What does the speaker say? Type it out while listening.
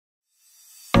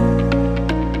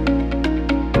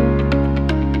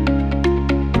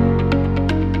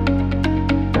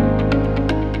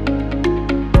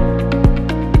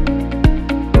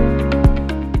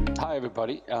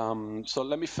So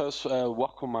let me first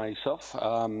welcome myself.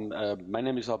 My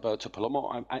name is Alberto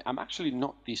Palomo. I'm actually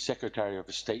not the Secretary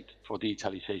of State for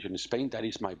Digitalization in Spain. That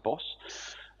is my boss.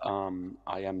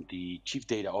 I am the Chief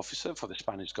Data Officer for the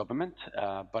Spanish government,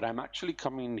 but I'm actually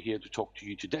coming here to talk to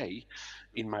you today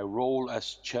in my role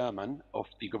as Chairman of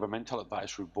the Governmental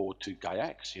Advisory Board to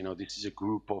Gaia-X. You know, this is a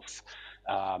group of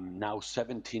now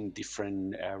 17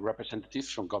 different representatives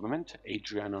from government.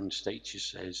 Adrien on stage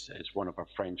is one of our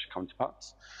French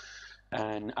counterparts.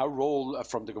 And our role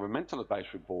from the Governmental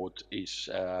Advisory Board is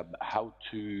how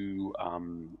to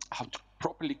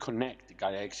properly connect the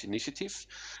Gaia-X initiative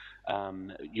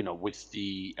you know, with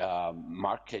the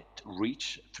market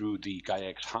reach through the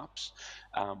Gaia-X hubs,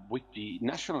 with the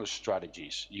national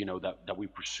strategies, you know, that we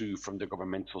pursue from the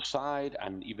governmental side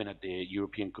and even at the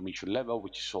European Commission level,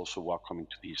 which is also welcoming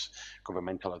to this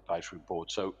Governmental Advisory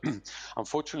Board. So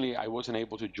unfortunately, I wasn't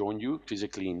able to join you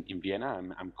physically in Vienna.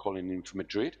 I'm calling in from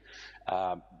Madrid.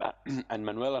 And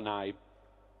Manuel and I,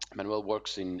 Manuel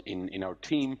works in our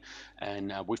team,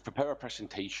 and we've prepared a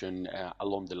presentation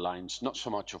along the lines, not so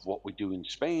much of what we do in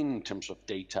Spain in terms of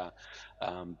data,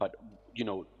 but you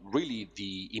know, really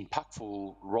the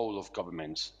impactful role of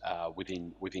governments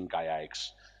within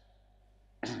Gaia-X.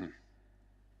 I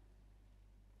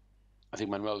think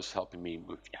Manuel is helping me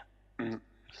with, yeah.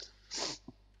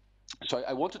 So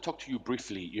I want to talk to you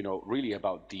briefly, you know, really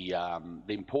about the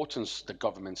importance that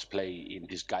governments play in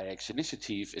this Gaia-X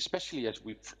initiative, especially as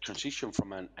we've transitioned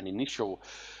from an initial,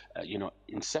 you know,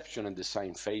 inception and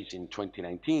design phase in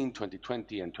 2019,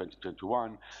 2020, and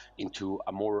 2021 into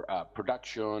a more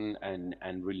production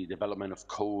and really development of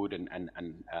code.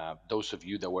 And those of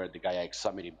you that were at the Gaia-X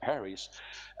Summit in Paris,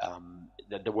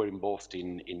 that were involved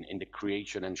in the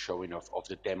creation and showing of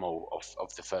the demo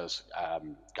of the first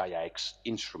Gaia-X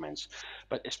instruments.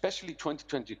 But especially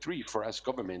 2023 for us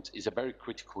government is a very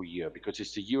critical year because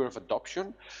it's the year of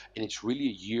adoption, and it's really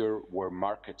a year where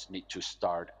markets need to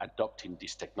start adopting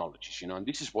these technologies, you know, and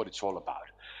this is what it's all about.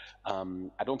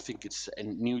 I don't think it's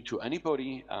new to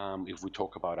anybody. If we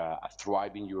talk about a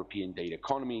thriving European data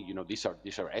economy, you know, these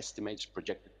are estimates,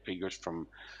 projected figures from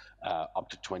up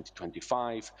to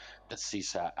 2025 that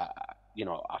sees you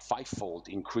know, a fivefold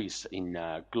increase in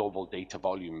global data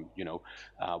volume, you know,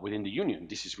 within the Union.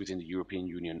 This is within the European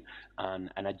Union,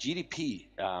 and a GDP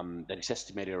that is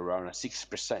estimated around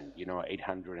 6%, you know,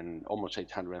 almost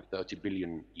 830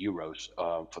 billion euros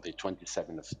for the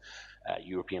 27 of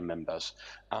European members.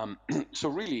 So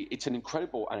really, it's an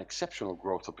incredible and exceptional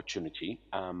growth opportunity.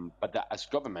 But that as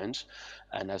governments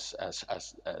and as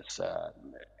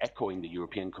echoing the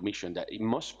European Commission, that it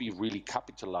must be really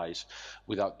capitalized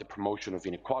without the promotion of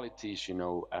inequalities. You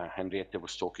know, Henriette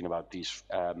was talking about this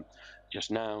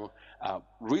just now,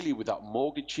 really without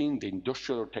mortgaging the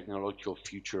industrial or technological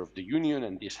future of the Union,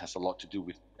 and this has a lot to do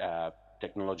with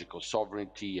technological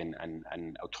sovereignty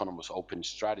and autonomous open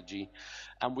strategy,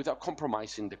 and without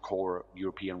compromising the core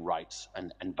European rights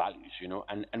and values, you know,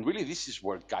 and really this is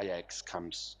where Gaia-X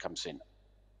comes in.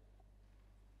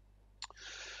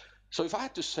 So if I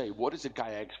had to say, what is the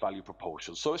Gaia-X value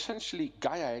proposal? So essentially,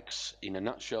 Gaia-X, in a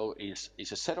nutshell, is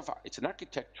a set of, it's an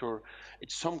architecture,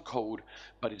 it's some code,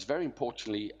 but it's very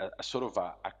importantly a sort of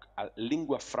a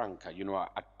lingua franca, you know,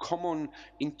 a common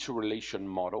interrelation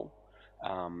model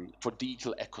for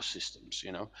digital ecosystems,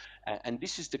 you know, and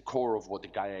this is the core of what the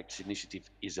Gaia-X initiative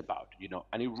is about, you know,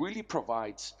 and it really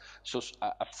provides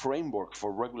a framework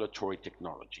for regulatory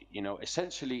technology. You know,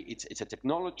 essentially, it's a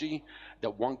technology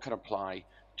that one can apply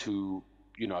to,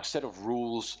 you know, a set of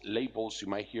rules, labels. You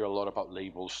might hear a lot about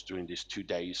labels during these 2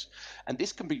 days, and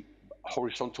this can be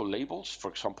horizontal labels, for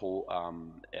example,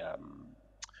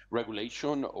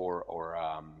 regulation or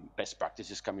best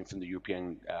practices coming from the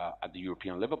European at the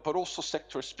European level, but also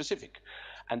sector specific.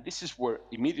 And this is where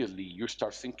immediately you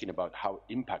start thinking about how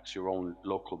it impacts your own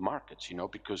local markets, you know,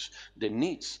 because the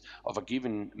needs of a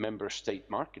given member state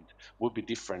market will be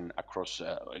different across,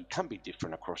 it can be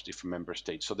different across different member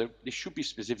states. So there should be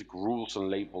specific rules and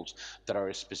labels that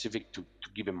are specific to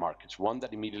given markets. One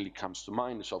that immediately comes to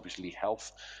mind is obviously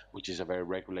health, which is a very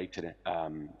regulated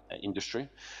industry.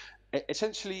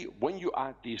 Essentially, when you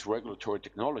add these regulatory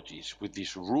technologies with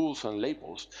these rules and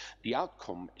labels, the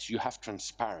outcome is you have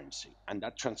transparency. And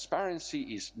that transparency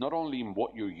is not only in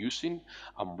what you're using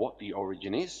and what the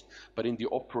origin is, but in the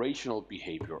operational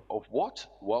behavior of what?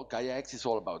 Well, Gaia-X is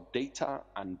all about data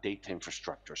and data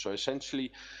infrastructure. So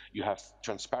essentially, you have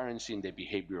transparency in the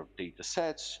behavior of data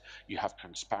sets, you have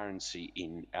transparency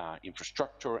in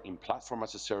infrastructure, in platform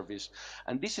as a service,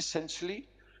 and this essentially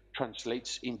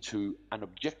translates into an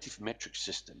objective metric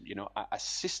system, you know, a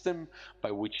system by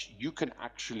which you can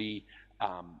actually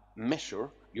measure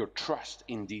your trust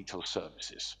in digital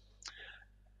services.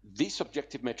 This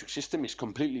objective metric system is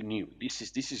completely new.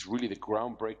 This is really the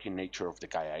groundbreaking nature of the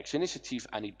Gaia-X initiative,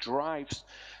 and it drives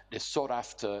the sought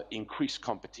after increased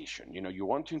competition. You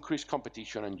want to increase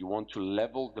competition and you want to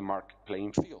level the market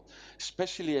playing field,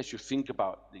 especially as you think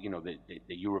about the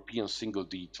European single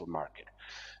digital market.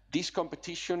 This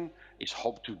competition is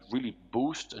hoped to really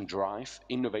boost and drive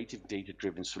innovative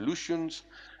data-driven solutions,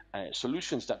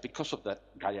 solutions that, because of that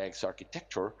Gaia-X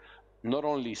architecture, not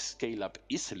only scale up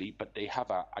easily, but they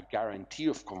have a guarantee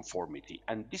of conformity.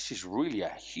 And this is really a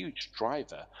huge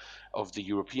driver of the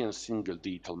European single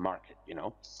digital market,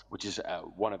 which is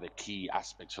one of the key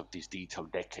aspects of this digital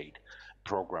decade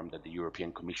program that the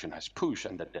European Commission has pushed,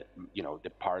 and that the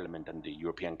Parliament and the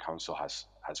European Council has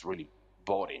really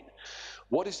bought in.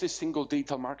 What is this single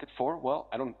digital market for? Well,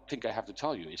 I don't think I have to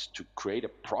tell you. It's to create a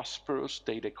prosperous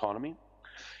data economy,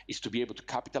 is to be able to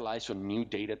capitalize on new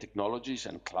data technologies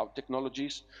and cloud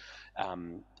technologies,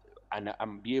 and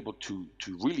be able to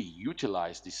really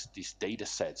utilize these data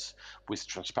sets with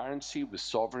transparency, with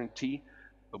sovereignty,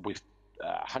 with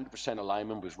 100%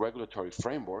 alignment with regulatory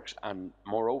frameworks, and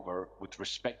moreover, with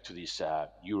respect to these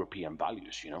European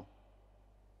values,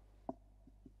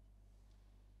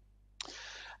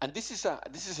 And this is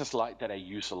a slide that I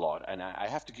use a lot, and I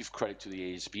have to give credit to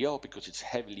the ASBL because it's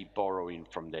heavily borrowing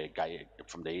from the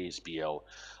ASBL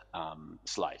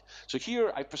slide. So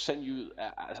here I present you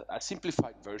a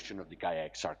simplified version of the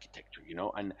Gaia-X architecture,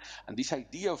 and this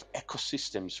idea of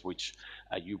ecosystems, which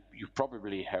you've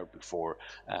probably heard before.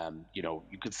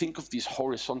 You could think of these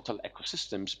horizontal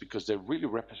ecosystems because they're really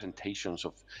representations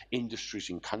of industries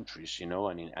in countries,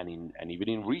 and even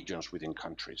in regions within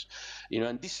countries,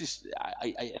 and this is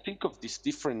I think of these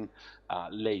different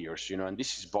layers, and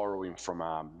this is borrowing from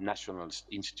a National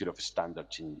Institute of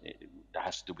Standards that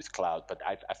has to do with cloud, but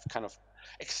I've kind of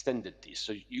extended this.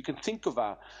 So you can think of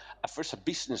first a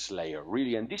business layer,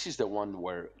 really, and this is the one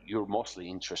where you're mostly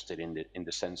interested in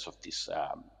the sense of this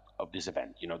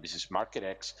event. This is Market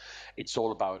X. It's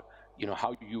all about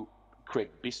how you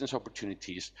create business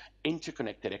opportunities,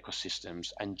 interconnected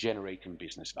ecosystems, and generating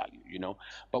business value.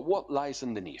 But what lies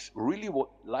underneath? Really, what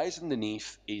lies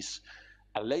underneath is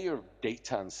a layer of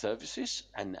data and services,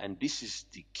 and this is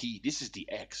the key. This is the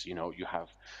X. You have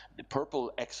the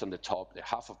purple X on the top, the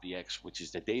half of the X, which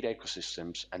is the data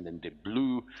ecosystems, and then the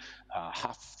blue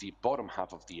half, the bottom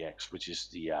half of the X, which is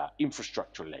the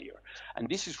infrastructure layer. And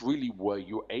this is really where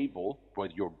where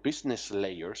your business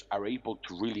layers are able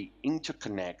to really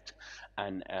interconnect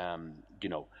and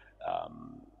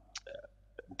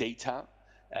data,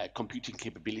 computing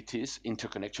capabilities,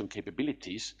 interconnection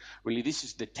capabilities. Really, this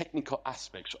is the technical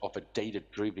aspects of a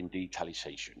data-driven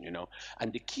digitalization,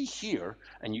 And the key here,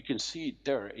 and you can see it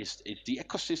there, is the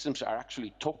ecosystems are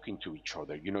actually talking to each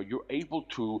other. You're able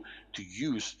to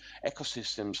use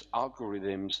ecosystems,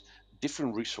 algorithms,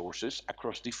 different resources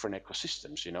across different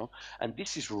ecosystems, And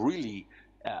this is really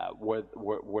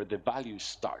where the value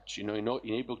starts,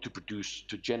 able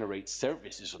to generate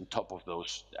services on top of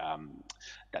those,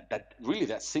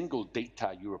 that single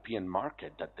data European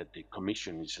market that the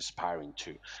Commission is aspiring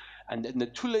to. And then the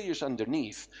two layers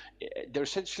underneath, they're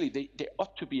essentially, they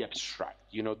ought to be abstract.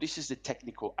 This is the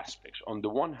technical aspects. On the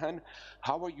one hand,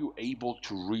 how are you able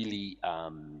to really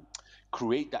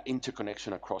create that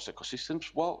interconnection across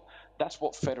ecosystems? Well, that's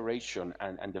what Federation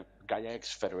and the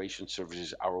Gaia-X Federation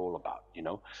services are all about.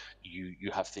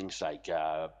 You have things like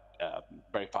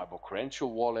verifiable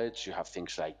credential wallets. You have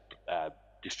things like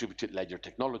distributed ledger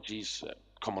technologies,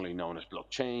 commonly known as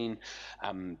blockchain.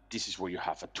 This is where you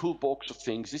have a toolbox of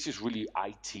things. This is really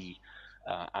IT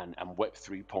and Web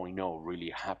 3.0 really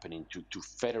happening to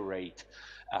federate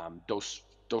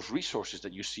those resources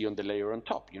that you see on the layer on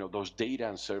top, those data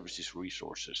and services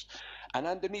resources. And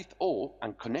underneath all,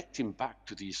 and connecting back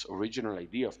to this original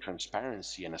idea of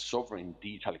transparency and a sovereign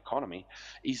digital economy,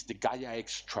 is the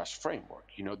Gaia-X trust framework.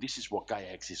 This is what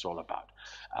Gaia-X is all about.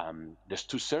 There's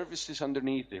two services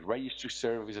underneath, the registry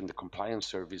service and the compliance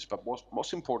service, but what's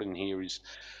most important here is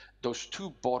those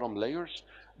two bottom layers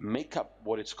make up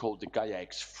what is called the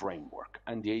Gaia-X framework.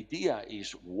 And the idea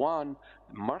is, one,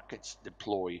 markets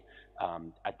deploy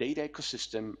a data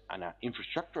ecosystem and an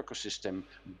infrastructure ecosystem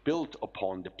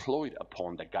deployed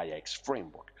upon the Gaia-X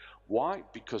framework. Why?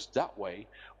 Because that way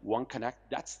one can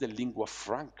that's the lingua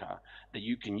franca that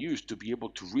you can use to be able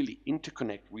to really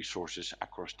interconnect resources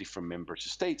across different member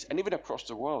states and even across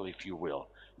the world, if you will,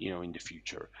 in the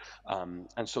future.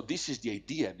 And so this is the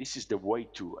idea. This is the way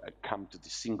to come to the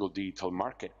single digital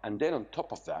market. And then on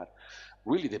top of that,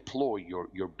 really deploy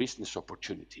your business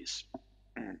opportunities.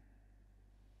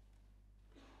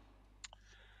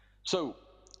 So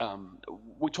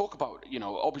we talk about,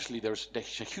 obviously there's a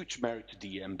huge merit to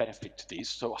the benefit to this.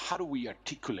 So how do we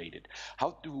articulate it?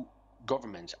 How do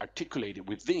governments articulate it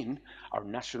within our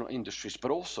national industries, but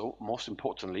also, most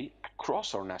importantly,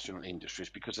 across our national industries?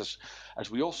 Because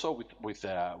as we all saw with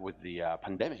the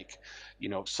pandemic,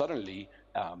 suddenly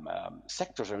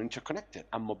sectors are interconnected,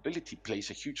 and mobility plays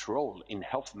a huge role in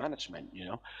health management.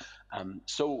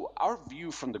 So our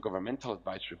view from the Governmental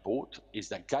Advisory Board is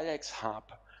that Gaia-X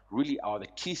Hub really are the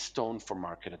keystone for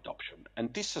market adoption.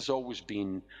 And this has always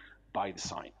been by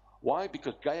design. Why?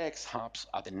 Because Gaia-X hubs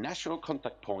are the national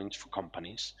contact points for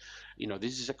companies.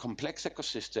 This is a complex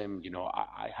ecosystem.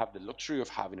 I have the luxury of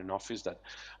having an office that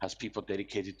has people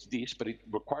dedicated to this, but it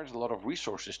requires a lot of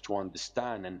resources to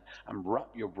understand and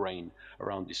wrap your brain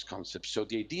around this concept. So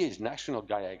the idea is National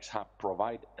Gaia-X Hub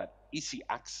provide that easy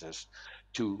access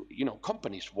to,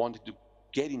 companies wanting to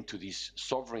get into this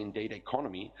sovereign data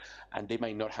economy, and they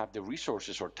might not have the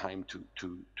resources or time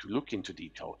to look into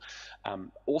detail.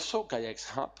 Also,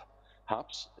 Gaia-X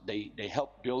hubs, they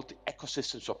help build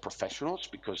ecosystems of professionals,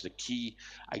 because the key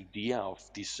idea of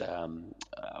this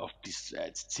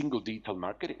single digital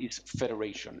market is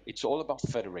federation. It's all about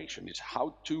federation. It's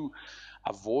how to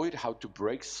avoid, how to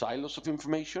break silos of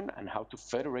information, and how to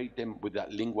federate them with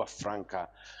that lingua franca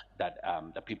that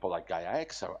the people like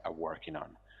Gaia-X are working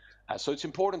on. So it's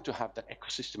important to have that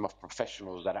ecosystem of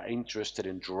professionals that are interested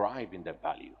in driving that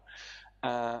value.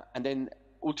 And then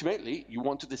ultimately, you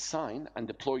want to design and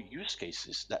deploy use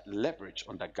cases that leverage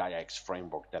on that Gaia-X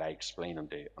framework that I explained on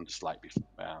the slide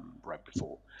right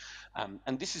before.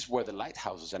 And this is where the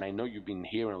lighthouses, and I know you've been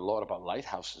hearing a lot about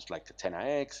lighthouses like the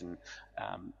 10X, and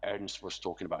Ernst was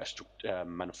talking about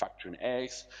Manufacturing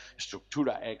X,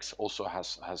 Structura X also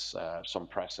has some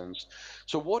presence.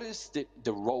 So what is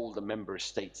the role the member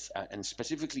states and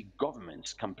specifically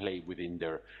governments can play within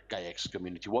their Gaia-X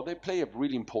community? Well, they play a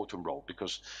really important role,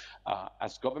 because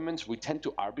as governments, we tend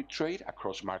to arbitrate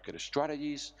across market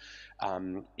strategies.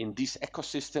 In this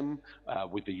ecosystem,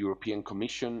 with the European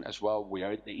Commission as well, we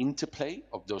are at the interplay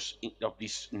of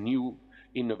these new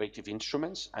innovative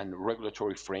instruments and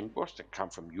regulatory frameworks that come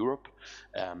from Europe.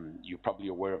 You're probably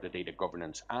aware of the Data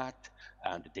Governance Act,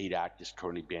 and the Data Act is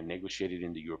currently being negotiated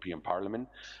in the European Parliament.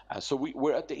 So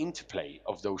we're at the interplay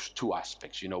of those two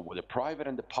aspects, where the private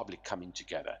and the public coming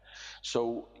together.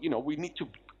 So, we need to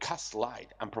cast light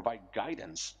and provide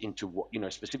guidance into what,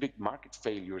 specific market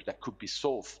failures that could be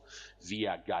solved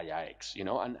via Gaia-X,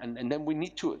 and then we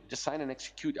need to design and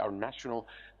execute our national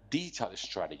digital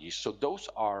strategies. So those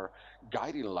are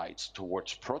guiding lights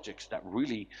towards projects that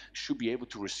really should be able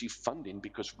to receive funding,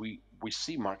 because we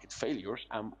see market failures,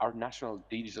 and our national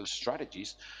digital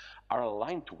strategies are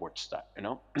aligned towards that,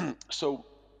 So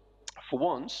for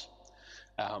once,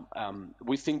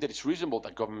 we think that it's reasonable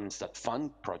that governments that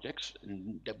fund projects,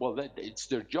 it's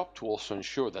their job to also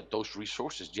ensure that those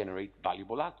resources generate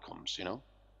valuable outcomes,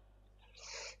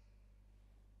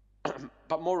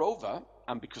 But moreover,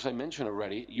 and because I mentioned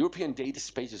already, European data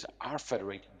spaces are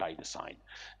federated by design.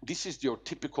 This is your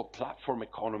typical platform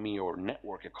economy or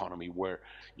network economy, where,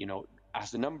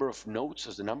 as the number of nodes,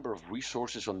 as the number of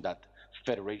resources on that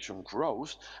federation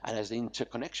grows, and as the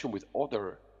interconnection with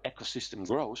other ecosystem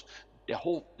grows,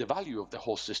 the value of the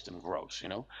whole system grows,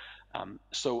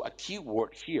 So a key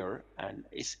word here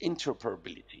is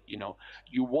interoperability.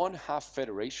 You won't have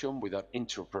federation without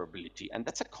interoperability, and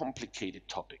that's a complicated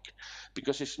topic,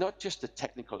 because it's not just the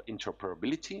technical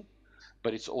interoperability,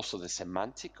 but it's also the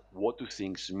semantic. What do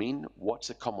things mean? What's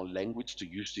a common language to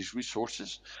use these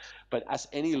resources? But as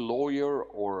any lawyer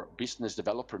or business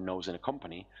developer knows in a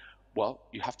company, well,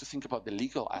 you have to think about the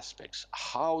legal aspects.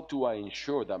 How do I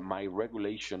ensure that my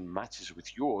regulation matches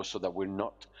with yours, so that we're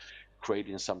not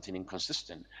creating something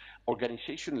inconsistent?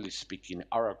 Organizationally speaking,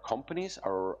 are our companies,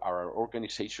 are our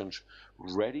organizations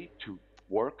ready to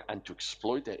work and to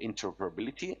exploit the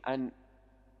interoperability? And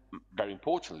very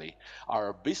importantly, are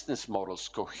our business models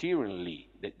coherently,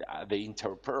 they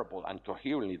interoperable and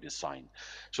coherently designed?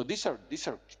 So these are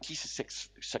key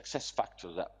success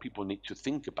factors that people need to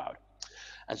think about.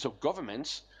 And so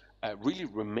governments really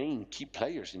remain key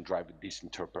players in driving this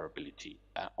interoperability.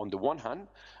 On the one hand,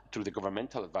 through the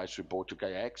Governmental Advisory Board to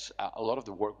Gaia-X, a lot of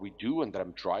the work we do and that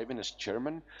I'm driving as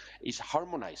chairman is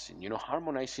harmonizing,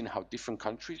 harmonizing how different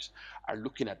countries are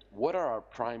looking at what are our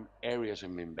prime areas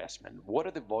of investment, what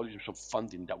are the volumes of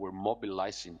funding that we're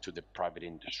mobilizing to the private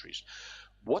industries,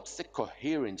 what's the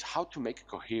coherence, how to make a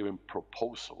coherent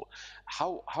proposal,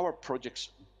 how are projects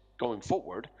going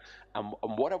forward, and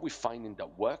what are we finding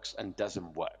that works and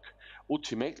doesn't work.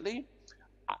 Ultimately,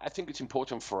 I think it's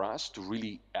important for us to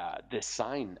really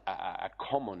design a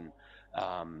common,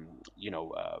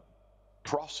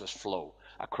 process flow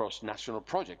across national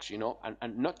projects, you know,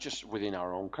 and not just within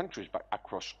our own countries, but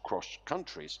across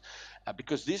countries,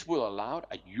 because this will allow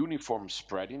a uniform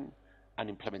spreading and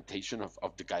implementation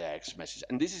of the Gaia-X message.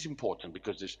 And this is important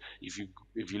because if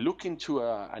you look into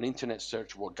an internet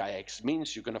search what Gaia-X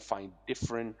means, you're going to find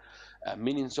different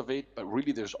meanings of it, but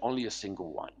really there's only a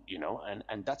single one, you know,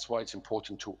 and that's why it's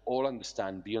important to all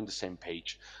understand, be on the same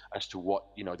page as to what,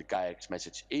 you know, the Gaia-X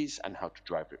message is and how to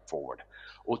drive it forward.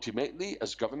 Ultimately,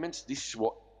 as governments, this is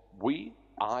what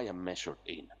I am measured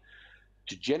in,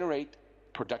 to generate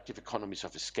productive economies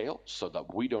of scale so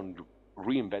that we don't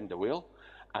reinvent the wheel,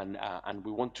 and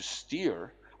we want to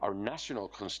steer our national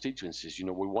constituencies. You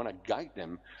know, we want to guide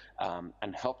them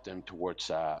and help them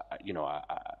towards, you know,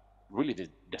 really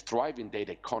the thriving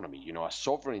data economy. You know, a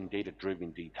sovereign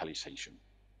data-driven digitalization.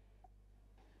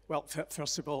 Well,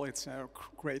 first of all, it's a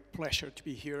great pleasure to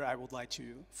be here. I would like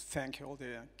to thank all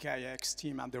the Gaia-X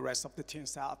team and the rest of the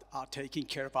teams that are taking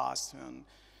care of us and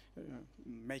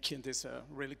making this a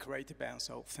really great event.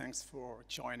 So thanks for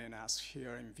joining us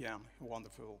here in Vienna, a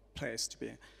wonderful place to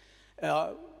be.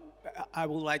 I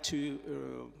would like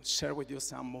to share with you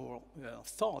some more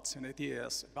thoughts and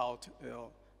ideas about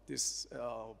this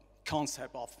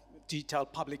concept of digital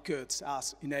public goods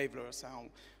as enablers and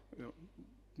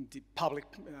the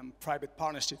public-private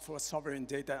partnership for a sovereign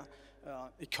data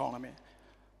economy.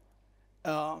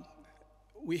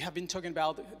 We have been talking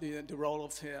about the role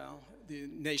of the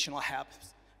national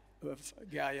hubs of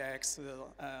Gaia-X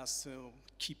as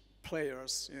key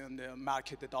players in the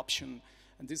market adoption.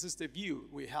 And this is the view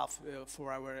we have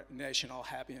for our national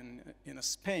hub in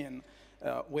Spain.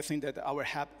 We think that our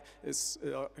hub is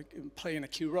playing a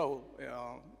key role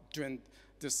during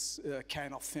this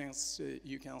kind of things.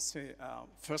 You can see,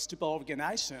 first of all,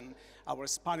 organizing our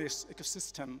Spanish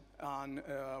ecosystem and,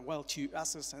 well, to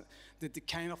assess the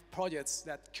kind of projects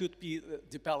that could be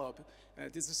developed.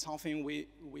 This is something we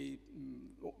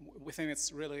think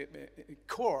it's really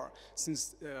core,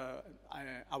 since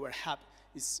our hub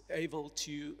is able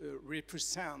to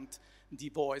represent the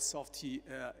voice of the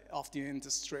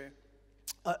industry.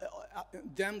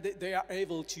 Then they are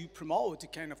able to promote the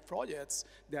kind of projects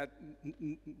that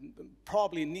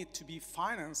probably need to be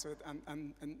financed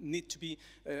and need to be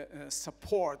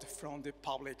support from the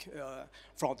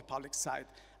public side.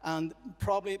 And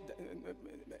probably,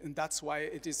 and that's why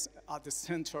it is at the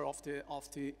center of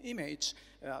the image.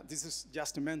 This is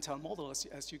just a mental model,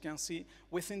 as you can see.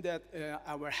 We think that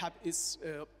our hub is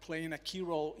playing a key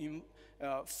role in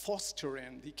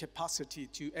fostering the capacity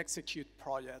to execute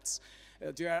projects.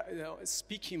 They are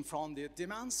speaking from the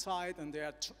demand side, and they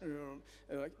are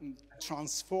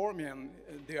transforming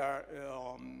their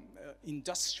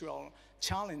industrial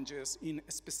challenges in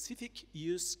specific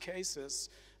use cases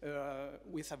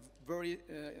with a very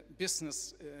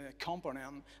business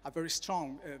component, a very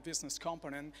strong business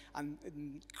component, and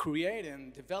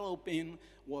developing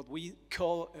what we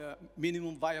call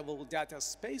minimum viable data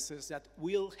spaces that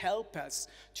will help us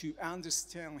to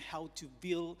understand how to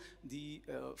build the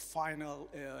final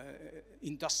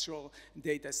industrial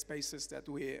data spaces that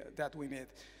we need.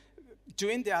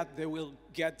 Doing that, they will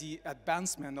get the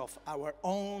advancement of our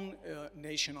own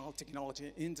national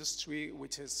technology industry,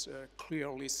 which is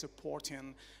clearly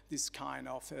supporting this kind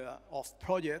of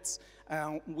projects,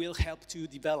 and will help to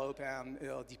develop and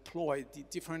deploy the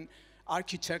different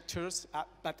architectures,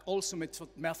 but also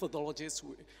methodologies.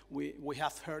 We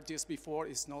have heard this before.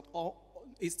 It's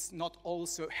not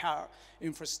also hard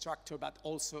infrastructure, but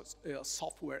also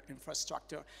software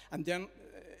infrastructure. And then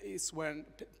is when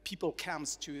people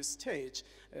comes to a stage.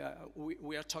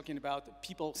 We are talking about a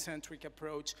people-centric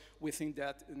approach. We think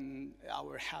that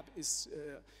our hub is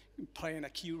playing a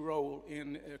key role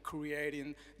in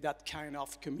creating that kind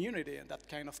of community, and that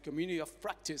kind of community of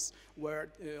practice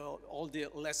where all the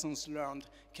lessons learned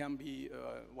can be,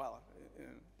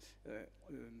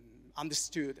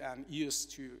 understood and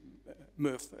used to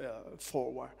move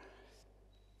forward.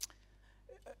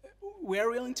 We are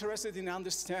really interested in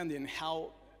understanding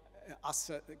how, as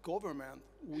a government,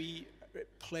 we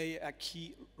play a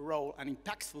key role, an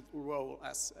impactful role,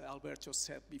 as Alberto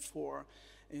said before,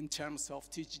 in terms of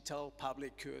digital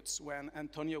public goods. When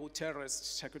Antonio Gutiérrez,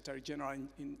 Secretary General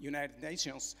in United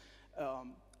Nations,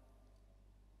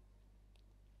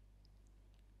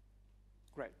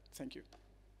 great, thank you,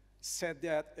 said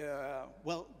that,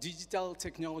 digital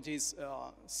technologies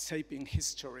shaping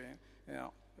history.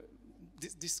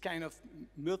 This kind of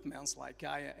movements like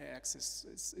Gaia-X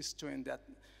is doing that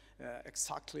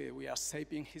exactly. We are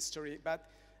shaping history, but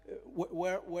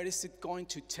where is it going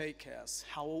to take us?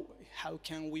 How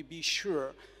can we be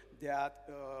sure that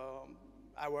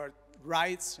our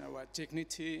rights, our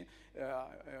dignity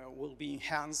will be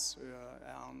enhanced.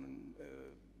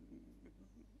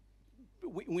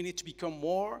 We need to become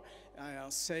more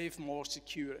safe, more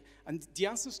secure. And the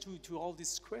answers to all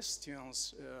these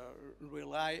questions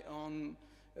rely on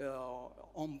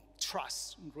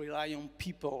trust, rely on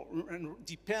people, and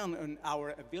depend on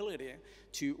our ability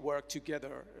to work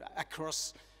together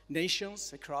across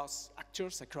nations, across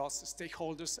actors, across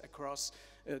stakeholders, across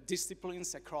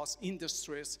disciplines, across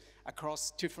industries,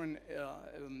 across different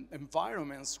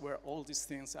environments where all these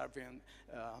things are being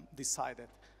decided.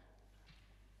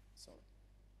 So,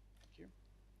 thank you.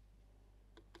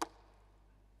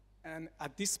 And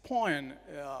at this point,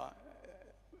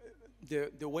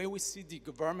 the way we see the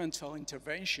governmental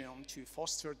intervention to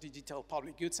foster digital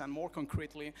public goods, and more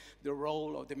concretely, the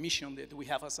role or the mission that we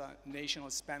have as a national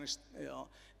Spanish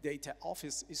data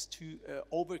office, is to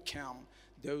overcome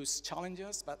those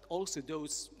challenges, but also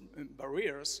those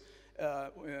barriers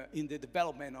in the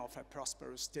development of a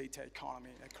prosperous data economy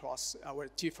across our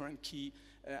different key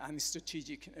and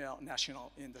strategic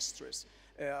national industries.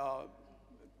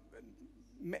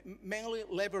 Mainly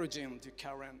leveraging the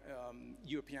current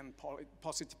European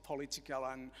positive political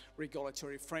and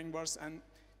regulatory frameworks, and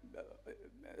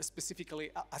specifically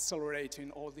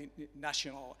accelerating all the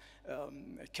national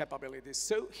capabilities.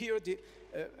 So here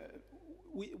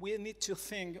we need to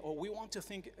think, or we want to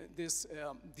think this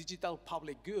digital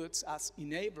public goods as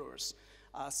enablers,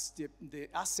 as the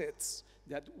assets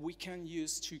that we can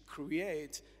use to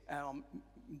create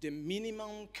the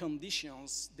minimum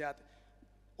conditions that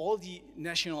all the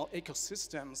national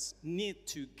ecosystems need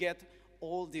to get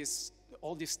all the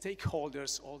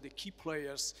stakeholders, all the key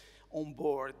players on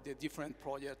board the different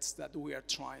projects that we are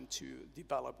trying to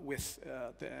develop with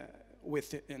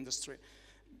the industry.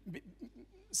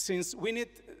 Since we need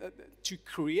to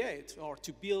create or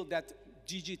to build that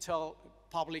digital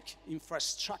public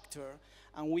infrastructure,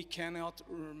 and we cannot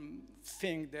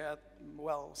think that,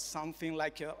 well, something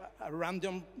like a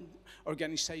random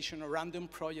organization, a random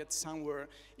project somewhere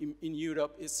in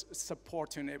Europe is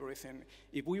supporting everything.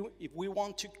 If we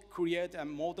want to create a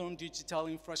modern digital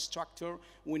infrastructure,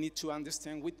 we need to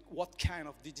understand what kind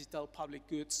of digital public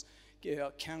goods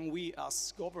can we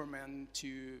as government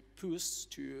to push,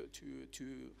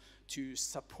 to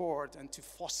support and to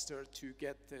foster to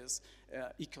get this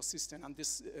ecosystem and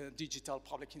this digital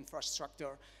public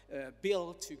infrastructure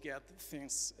built to get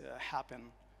things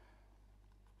happen.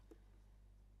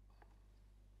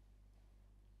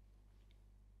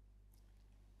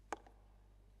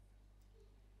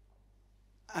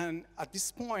 And at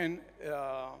this point,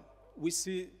 we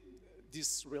see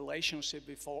this relationship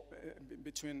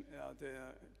between the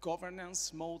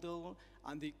governance model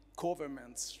and the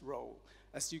government's role.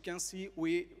 As you can see,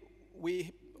 we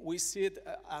see it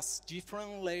as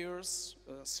different layers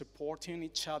supporting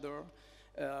each other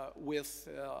with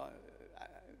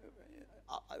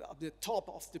at the top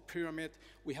of the pyramid,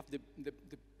 we have the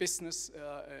business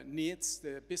needs,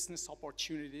 the business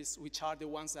opportunities, which are the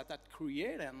ones that are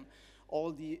creating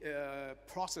all the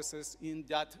processes in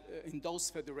those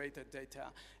federated data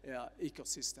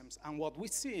ecosystems. And what we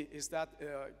see is that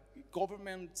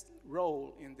government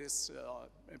role in this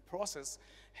process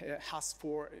has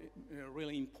four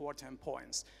really important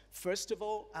points. First of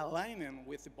all, aligning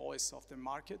with the voice of the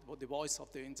market, with the voice of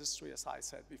the industry, as I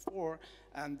said before,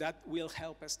 and that will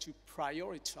help us to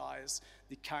prioritize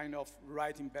the kind of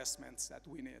right investments that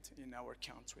we need in our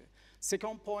country.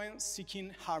 Second point,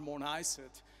 seeking harmonized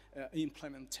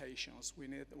implementations.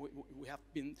 We have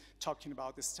been talking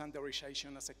about the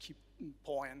standardization as a key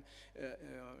point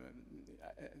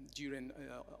during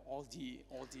all the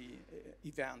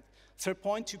event. Third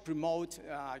point, to promote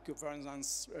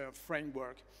governance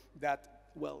framework that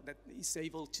is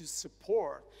able to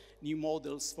support new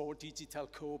models for digital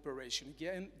cooperation.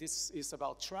 Again, this is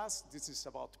about trust, this is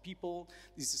about people,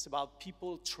 this is about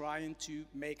people trying to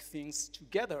make things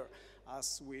together,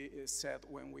 as we said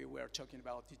when we were talking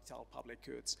about digital public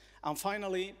goods. And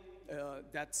finally,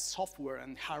 that software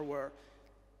and hardware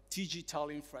digital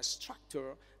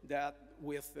infrastructure that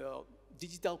with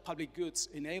digital public goods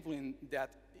enabling that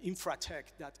infratech,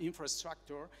 that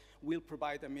infrastructure, will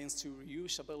provide a means to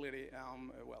reusability,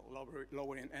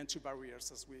 lowering entry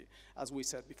barriers, as we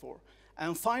said before.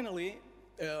 And finally,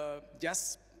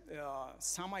 just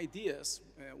some ideas.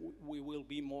 We will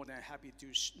be more than happy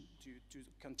to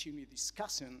continue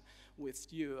discussing with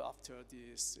you after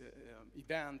this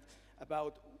event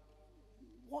about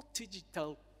what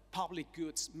digital public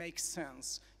goods make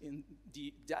sense in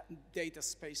the data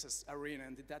spaces arena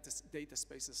and the data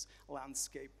spaces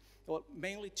landscape. Well,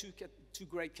 mainly two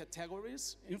great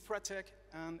categories, infratech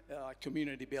and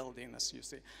community building, as you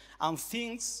see. And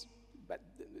things, but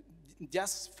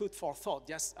just food for thought,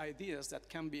 just ideas that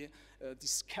can be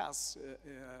discussed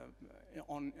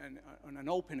on an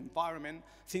open environment.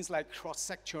 Things like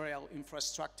cross-sectorial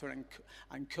infrastructure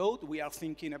and code. We are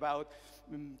thinking about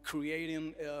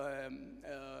creating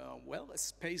well,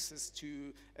 spaces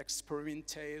to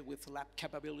experimentate with lab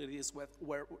capabilities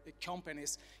where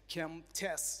companies can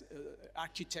test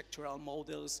architectural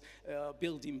models,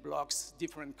 building blocks,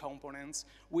 different components.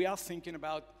 We are thinking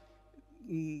about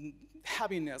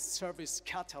having a service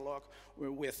catalog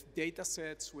with data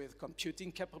sets, with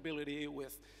computing capability,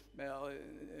 with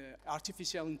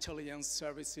artificial intelligence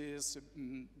services,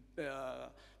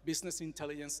 business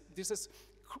intelligence. This is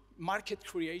market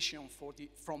creation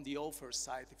from the offer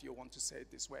side, if you want to say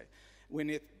it this way. We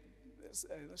need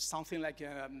something like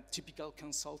a typical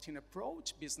consulting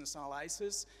approach, business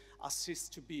analysis,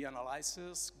 assist to be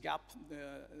analysis, gap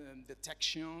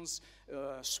detections,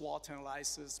 SWOT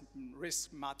analysis,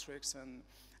 risk matrix, and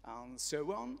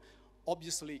so on.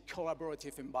 Obviously,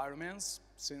 collaborative environments,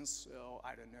 since,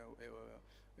 I don't know,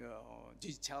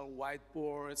 digital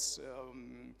whiteboards,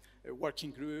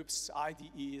 working groups,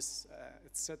 IDEs,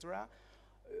 etc.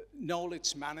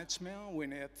 Knowledge management, we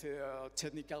need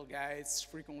technical guides,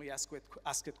 frequently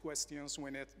asked questions, we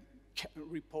need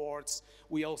reports,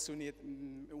 we also need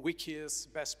wikis,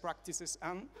 best practices,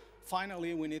 and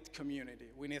finally we need community.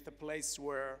 We need a place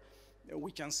where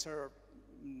we can serve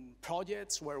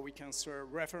projects, where we can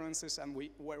serve references, and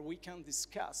where we can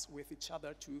discuss with each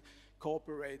other to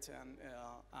cooperate and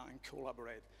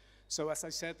collaborate. So as I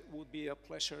said, it would be a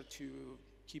pleasure to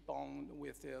keep on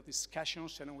with the discussion,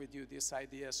 sharing with you these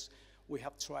ideas we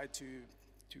have tried to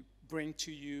bring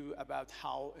to you about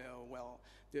how, well,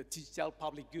 the digital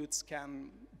public goods can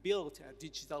build a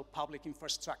digital public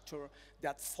infrastructure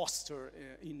that foster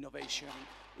innovation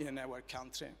in our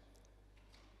country.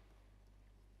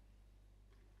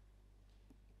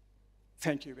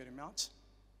 Thank you very much.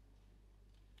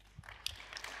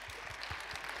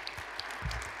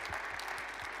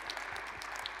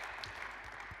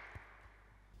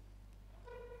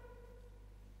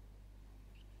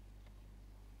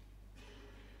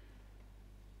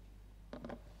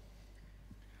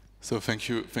 So thank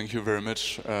you very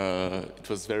much. It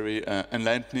was very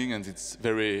enlightening, and it's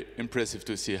very impressive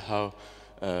to see how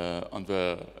on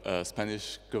the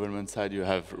Spanish government side you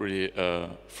have really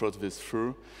thought this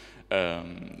through.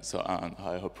 So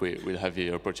I hope we will have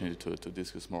the opportunity to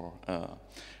discuss more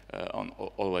on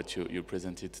all what you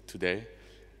presented today.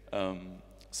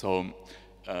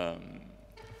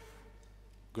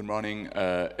 Good morning,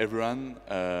 everyone.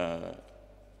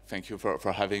 Thank you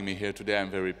for having me here today.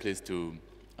 I'm very pleased to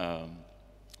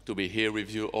be here with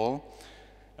you all.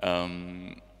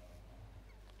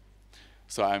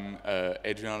 So I'm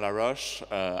Adrien Laroche.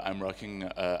 I'm working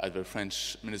at the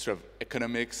French Ministry of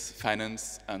Economics,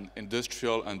 Finance, and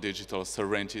Industrial and Digital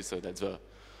Sovereignty. So that's the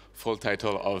full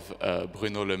title of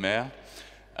Bruno Le Maire.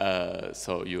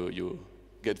 So you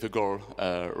get the goal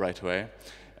right away.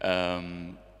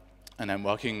 And I'm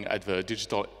working at the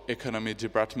Digital Economy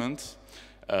Department.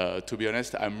 To be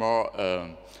honest, I'm more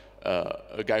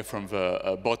a guy from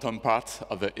the bottom part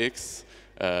of the X.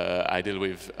 I deal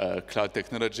with cloud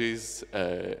technologies,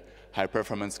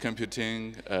 high-performance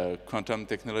computing, quantum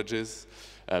technologies,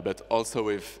 but also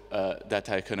with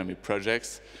data economy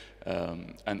projects.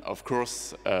 And of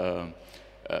course,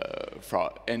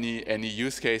 for any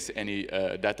use case, any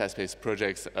data space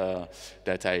projects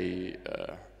that I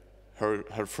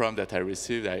heard from, that I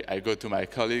received, I go to my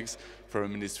colleagues from the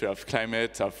Ministry of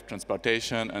Climate, of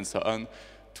Transportation, and so on,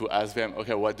 to ask them,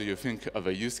 okay, what do you think of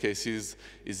the use cases?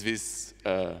 Is this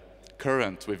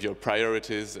current with your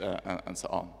priorities, and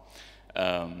so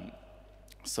on.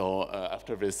 So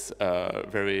after this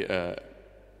very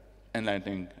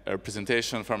enlightening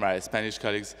presentation from my Spanish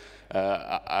colleagues,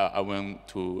 I want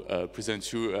to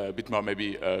present you a bit more,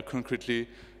 maybe concretely,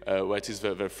 what is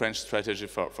the French strategy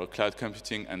for cloud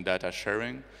computing and data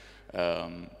sharing.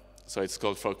 So it's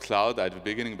called for cloud at the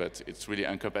beginning, but it really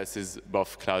encompasses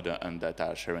both cloud and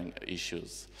data sharing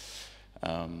issues.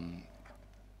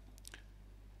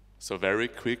 So very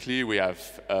quickly, we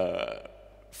have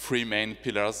three main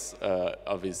pillars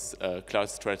of this cloud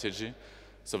strategy.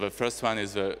 So the first one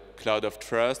is the cloud of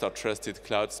trust, or trusted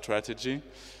cloud strategy.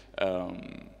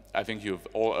 I think you've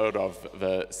all heard of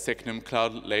the Secnum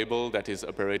Cloud label that is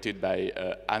operated by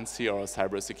ANSI, or a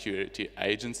cybersecurity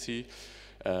agency.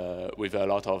 with a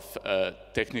lot of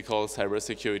technical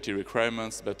cybersecurity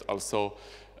requirements, but also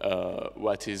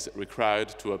what is required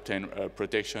to obtain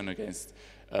protection against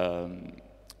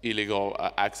illegal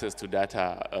access to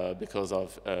data because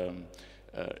of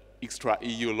extra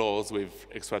EU laws with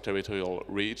extraterritorial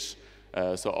reach.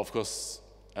 So of course,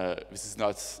 this is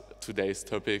not today's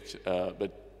topic,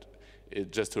 but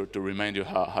just to remind you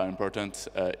how important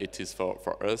it is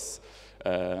for us.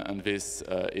 And this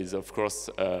is of course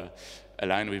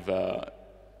aligned with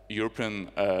European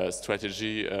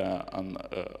strategy on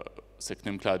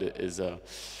Secnum Cloud is,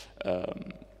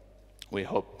 we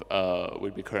hope,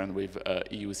 will be current with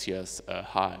EU CS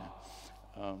high.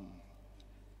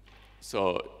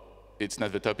 So it's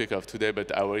not the topic of today,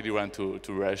 but I really want to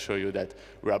reassure you that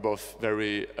we are both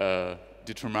very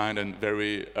determined and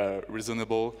very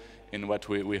reasonable in what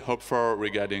we hope for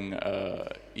regarding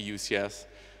EU CS.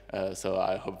 So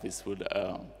I hope this would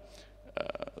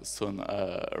soon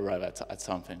arrive at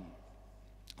something.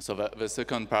 So the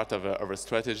second part of our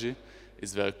strategy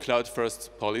is the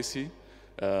cloud-first policy.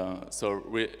 So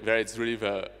there it's really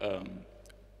the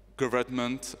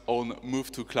government-own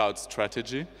move to cloud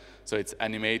strategy. So it's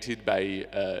animated by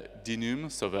DINUM,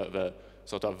 so the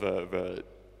sort of the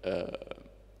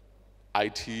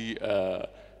IT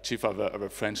chief of the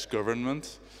French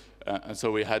government. And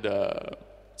so we had a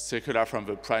circular from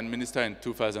the Prime Minister in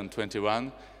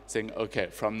 2021 saying, okay,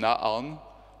 from now on,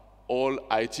 all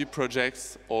IT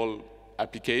projects, all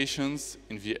applications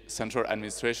in the central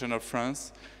administration of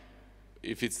France,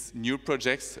 if it's new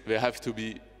projects, they have to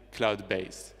be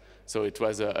cloud-based. So it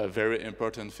was a very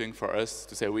important thing for us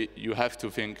to say, you have to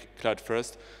think cloud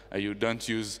first. You don't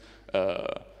use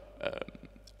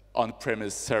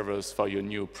on-premise servers for your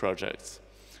new projects.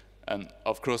 And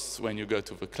of course, when you go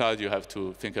to the cloud, you have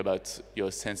to think about your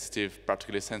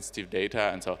particularly sensitive data.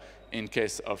 And so in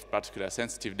case of particular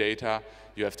sensitive data,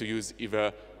 you have to use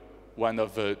either one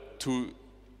of the two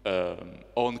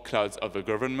own clouds of the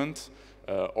government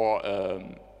or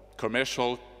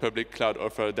commercial public cloud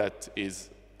offer that is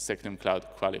Secnum Cloud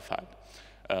qualified.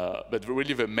 But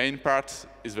really the main part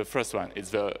is the first one.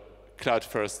 It's the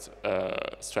cloud-first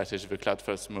strategy, the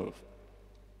cloud-first move.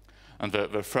 And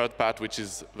the third part, which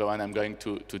is the one I'm going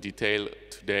to detail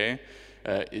today,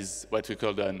 is what we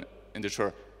call an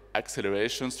industrial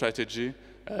acceleration strategy.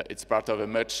 It's part of a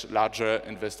much larger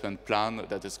investment plan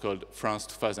that is called France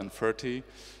 2030.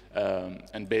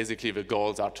 And basically the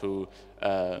goals are to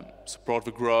support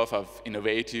the growth of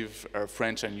innovative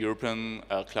French and European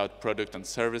cloud products and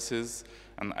services.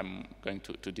 And I'm going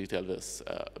to detail this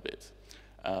a bit.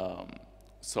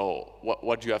 So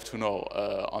what do you have to know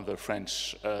on the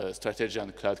French strategy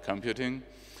on cloud computing?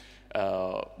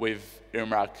 We've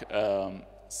earmarked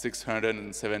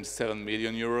 677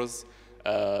 million euros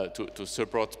to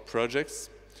support projects.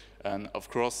 And of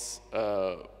course,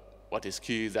 what is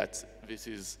key is that this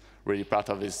is really part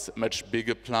of this much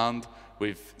bigger plan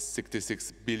with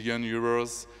 66 billion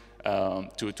euros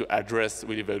to address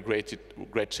really the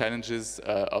great challenges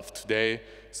of today.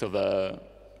 So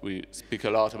we speak a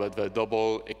lot about the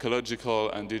double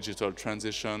ecological and digital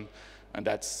transition, and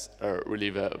that's really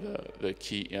the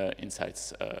key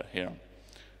insights here.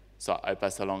 So I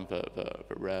pass along the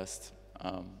rest.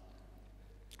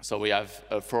 So we have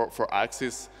four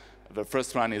axes. The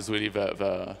first one is really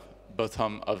the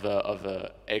bottom of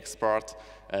the export,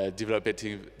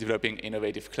 developing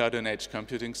innovative cloud and edge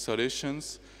computing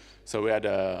solutions. So we had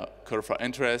a call for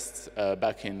interest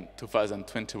back in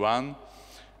 2021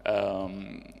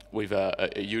 with a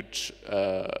huge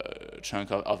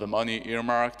chunk of the money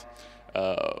earmarked.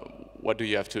 What do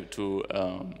you have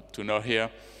to know here?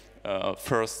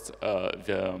 First,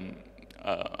 the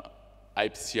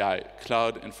IPCI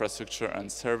cloud infrastructure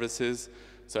and services.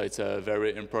 So it's a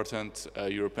very important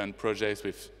European project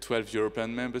with 12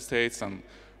 European member states, and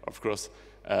of course,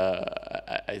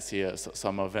 I see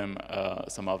some of them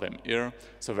here.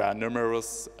 So there are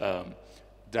numerous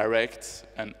direct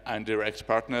and indirect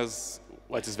partners.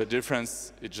 What is the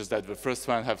difference? It's just that the first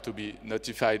one have to be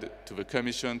notified to the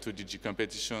Commission, to DG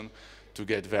Competition, to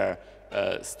get their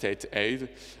state aid.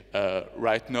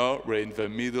 Right now, we're in the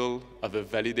middle of a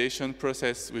validation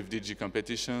process with DG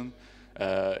Competition.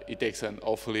 It takes an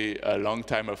awfully long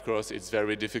time, of course. It's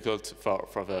very difficult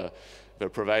for the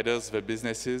providers, the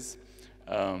businesses.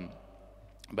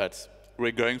 But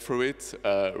we're going through it.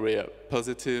 We're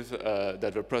positive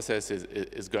that the process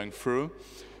is going through.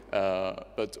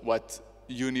 But what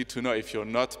you need to know if you're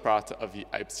not part of the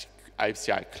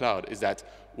IPCI cloud is that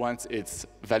once it's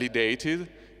validated,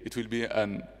 it will be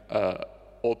an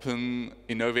open,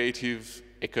 innovative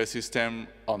ecosystem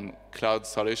on cloud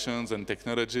solutions and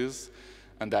technologies.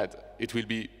 and that it will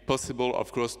be possible,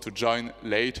 of course, to join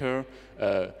later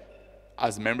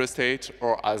as member state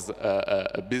or as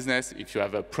a business if you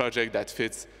have a project that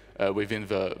fits within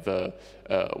the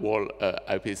whole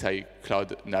IPCI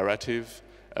cloud narrative.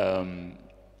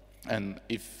 And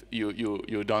if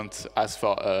you don't ask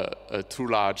for a too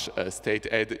large state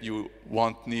aid, you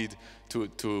won't need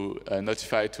to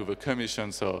notify to the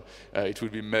Commission, so it will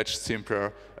be much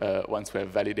simpler once we have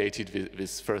validated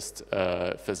this first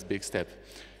big step.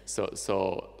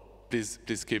 So please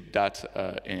keep that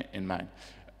in mind.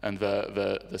 And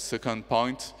the second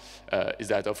point is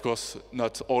that, of course,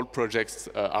 not all projects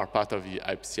are part of the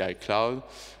IPCI cloud.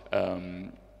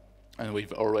 And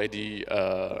we've already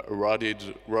awarded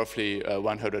roughly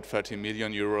 130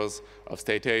 million euros of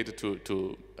state aid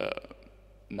to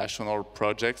national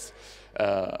projects.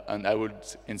 And I would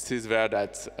insist there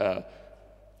that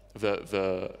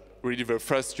really the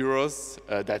first euros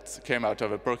that came out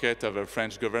of the pocket of the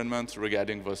French government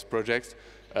regarding those projects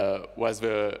was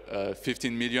the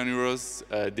 15 million euros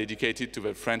dedicated to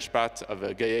the French part of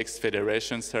the Gaia-X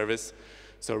Federation service.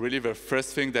 So really the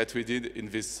first thing that we did in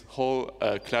this whole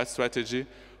cloud strategy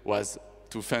was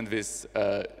to fund this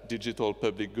digital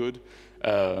public good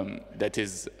that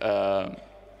is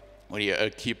really a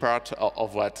key part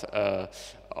of what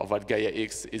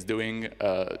Gaia-X is doing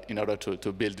in order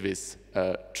to build this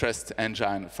trust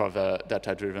engine for the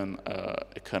data-driven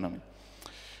economy.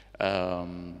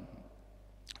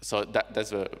 So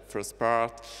that's the first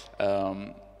part.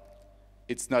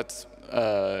 It's not,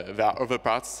 there are other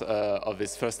parts of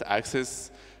this first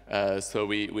axis. So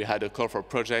we had a call for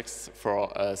projects for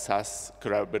SaaS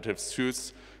collaborative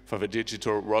suites for the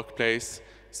digital workplace.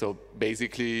 So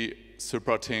basically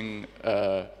supporting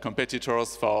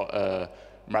competitors for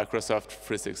Microsoft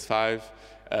 365.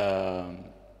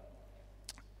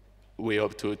 We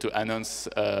hope to announce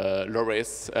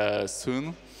Laroche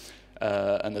soon.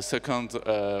 And the second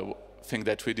thing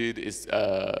that we did is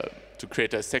to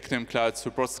create a Secretariat cloud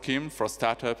support scheme for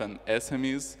startup and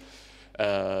SMEs.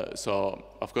 So,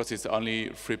 of course, it's only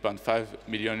 3.5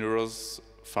 million euros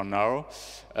for now.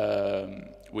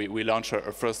 We launched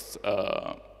our first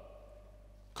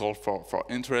call for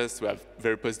interest. We have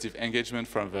very positive engagement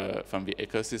from the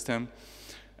ecosystem.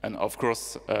 And, of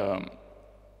course,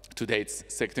 today it's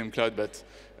Secretariat cloud, but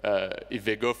if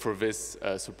they go for this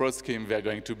support scheme, they're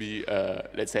going to be,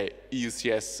 let's say,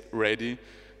 EUCS ready.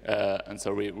 And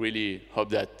so we really hope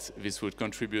that this would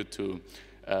contribute to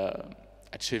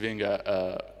achieving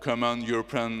a common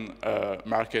European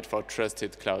market for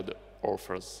trusted cloud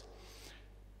offers.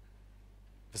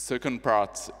 The second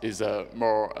part is a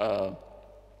more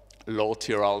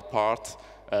lateral part,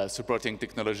 supporting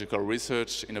technological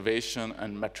research, innovation,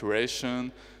 and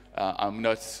maturation. I'm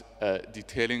not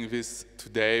detailing this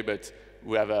today, but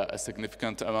we have a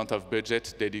significant amount of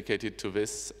budget dedicated to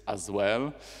this as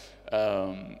well.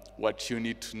 What you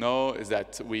need to know is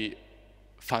that we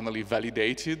finally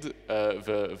validated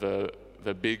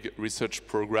the big research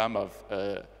program of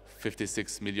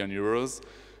 56 million euros.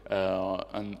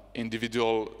 And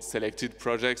individual selected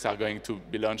projects are going to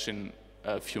be launched in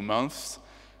a few months.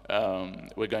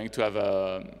 We're going to have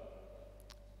an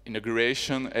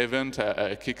inauguration event,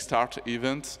 a Kickstart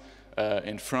event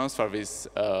in France for this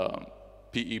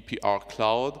PEPR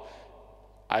cloud.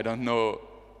 I don't know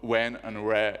when and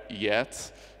where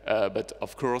yet, but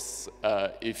of course,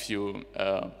 if you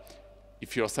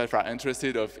yourself are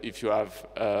interested, or if you have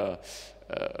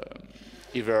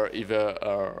either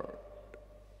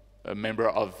a member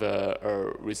of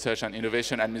research and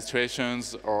innovation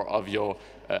administrations or of your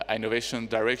innovation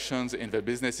directions in the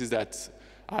businesses that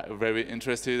are very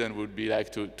interested and would be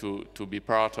like to be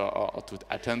part or to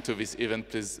attend to this event,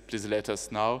 please let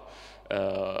us know.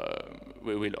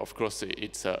 We will, of course,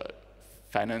 it's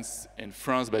financed in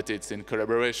France, but it's in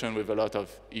collaboration with a lot of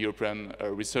European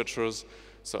researchers,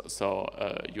 so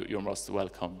you're most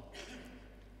welcome.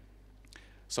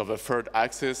 So the third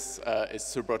axis is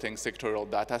supporting sectorial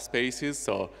data spaces,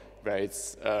 so where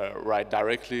it's right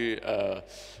directly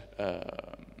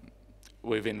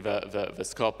within the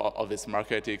scope of this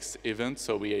Market-X event.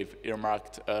 So we have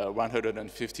earmarked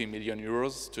 150 million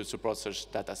euros to support such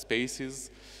data spaces.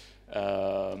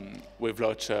 We've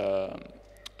launched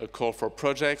a call for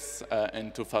projects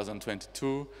in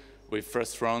 2022 with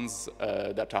first rounds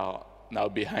that are now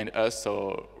behind us,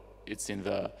 so it's in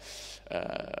the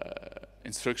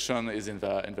instruction is in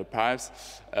the pipes.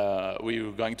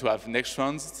 We're going to have next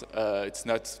rounds. It's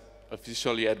not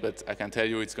official yet, but I can tell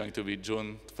you it's going to be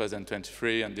June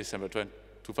 2023 and December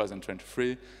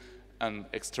 2023, and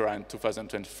extra in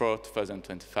 2024,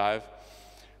 2025.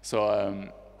 So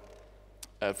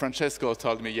Francesco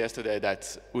told me yesterday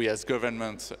that we as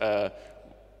government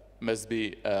must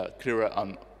be clearer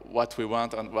on what we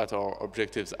want and what our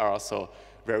objectives are. So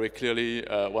very clearly,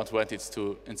 what we want is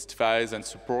to incentivize and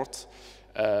support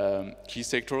key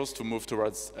sectors to move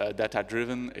towards a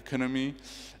data-driven economy.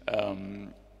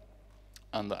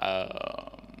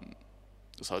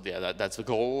 So yeah, that's the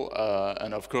goal.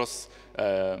 And of course,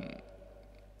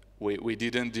 we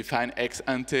didn't define ex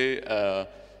ante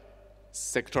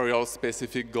sectorial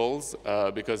specific goals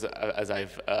because, as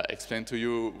I've explained to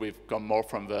you, we've come more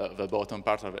from the bottom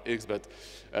part of X, but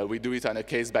we do it on a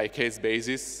case-by-case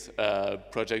basis,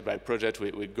 project by project.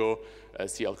 We go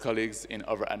see our colleagues in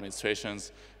other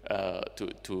administrations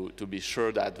to be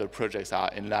sure that the projects are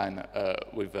in line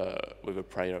with the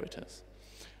priorities.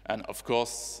 And of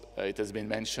course, it has been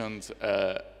mentioned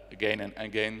again and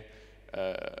again,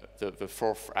 the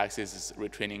fourth axis is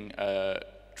retraining,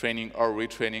 training or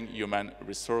retraining human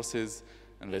resources,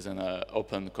 and there's an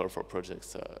open call for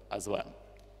projects as well.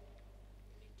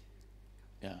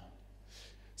 Yeah.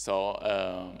 So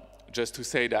just to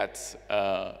say that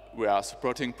we are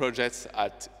supporting projects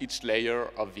at each layer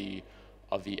of the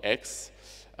X.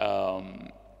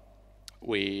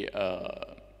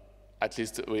 At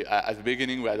the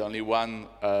beginning, we had only one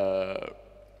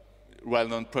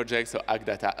well-known project, so Ag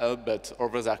Data Hub, but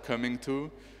others are coming too.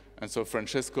 And so,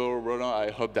 Francesco, Roland,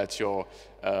 I hope that your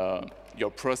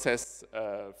process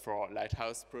for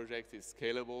Lighthouse project is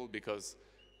scalable, because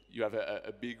you have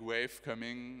a big wave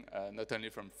coming, not only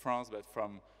from France, but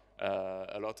from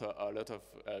a lot of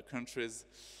countries.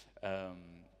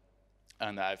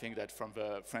 And I think that from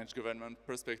the French government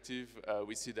perspective,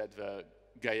 we see that the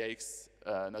Gaia-X,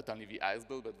 not only the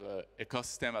iceberg, but the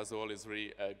ecosystem as a whole is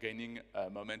really gaining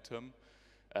momentum.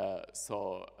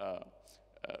 So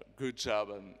good job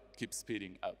and keep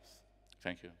speeding up.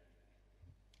 Thank you.